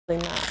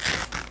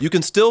You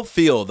can still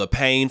feel the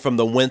pain from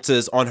the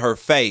winces on her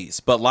face,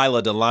 but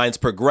Lila DeLine's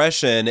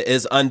progression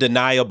is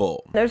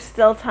undeniable. There's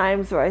still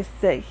times where I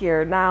sit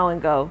here now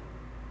and go,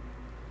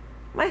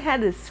 my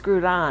head is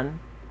screwed on,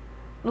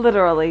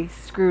 literally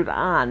screwed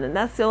on, and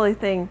that's the only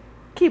thing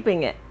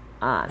keeping it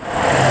on.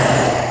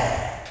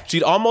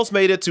 She'd almost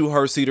made it to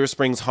her Cedar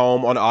Springs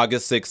home on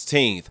August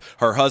 16th.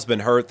 Her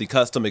husband heard the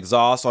custom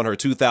exhaust on her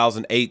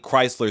 2008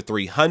 Chrysler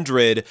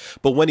 300,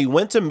 but when he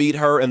went to meet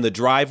her in the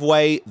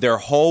driveway, their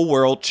whole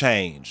world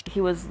changed. He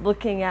was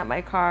looking at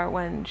my car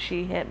when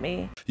she hit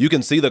me. You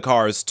can see the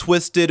car's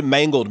twisted,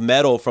 mangled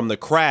metal from the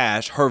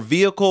crash, her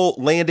vehicle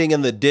landing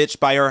in the ditch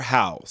by her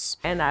house.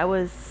 And I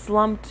was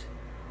slumped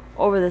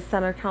over the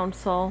center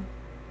console,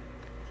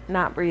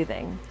 not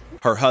breathing.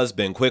 Her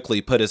husband quickly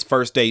put his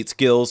first aid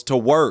skills to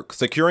work,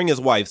 securing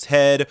his wife's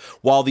head,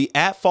 while the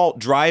at-fault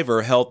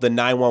driver held the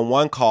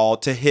 911 call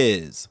to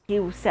his. He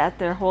sat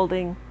there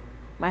holding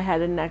my head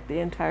and neck the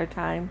entire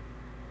time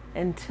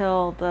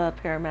until the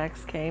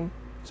paramedics came.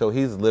 So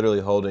he's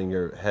literally holding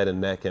your head and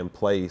neck in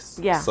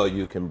place so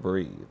you can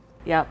breathe.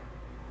 Yep.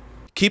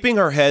 Keeping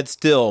her head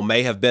still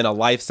may have been a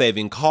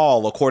life-saving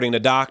call, according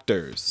to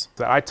doctors.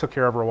 I took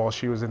care of her while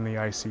she was in the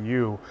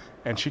ICU,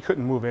 and she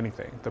couldn't move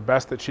anything. The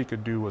best that she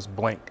could do was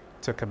blink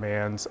to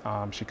commands.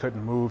 She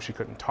couldn't move, she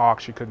couldn't talk,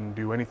 she couldn't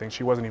do anything.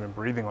 She wasn't even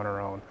breathing on her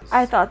own.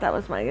 I thought that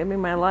was gonna be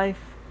my life.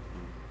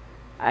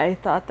 I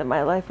thought that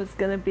my life was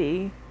gonna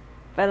be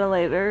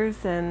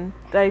ventilators and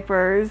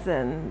diapers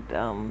and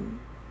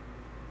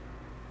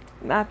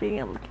not being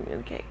able to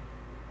communicate.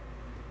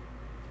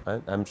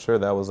 I'm sure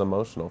that was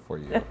emotional for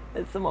you.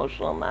 It's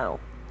emotional now.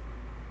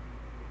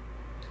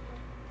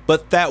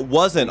 But that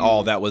wasn't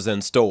all that was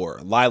in store.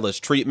 Lila's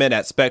treatment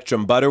at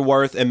Spectrum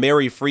Butterworth and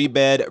Mary Free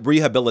Bed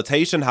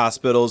Rehabilitation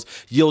Hospitals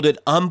yielded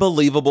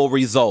unbelievable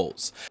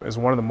results. It's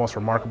one of the most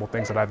remarkable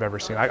things that I've ever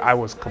seen. I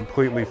was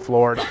completely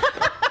floored.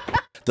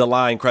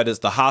 DeLine credits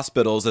the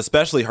hospitals,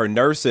 especially her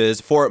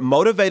nurses, for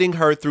motivating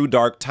her through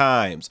dark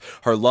times.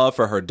 Her love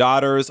for her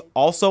daughters,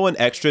 also an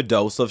extra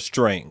dose of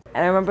strength.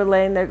 And I remember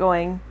laying there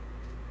going,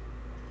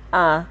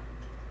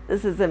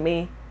 this isn't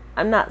me.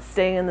 I'm not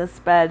staying in this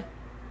bed.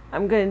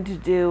 I'm going to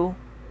do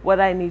what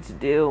I need to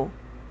do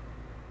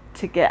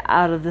to get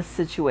out of this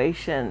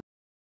situation.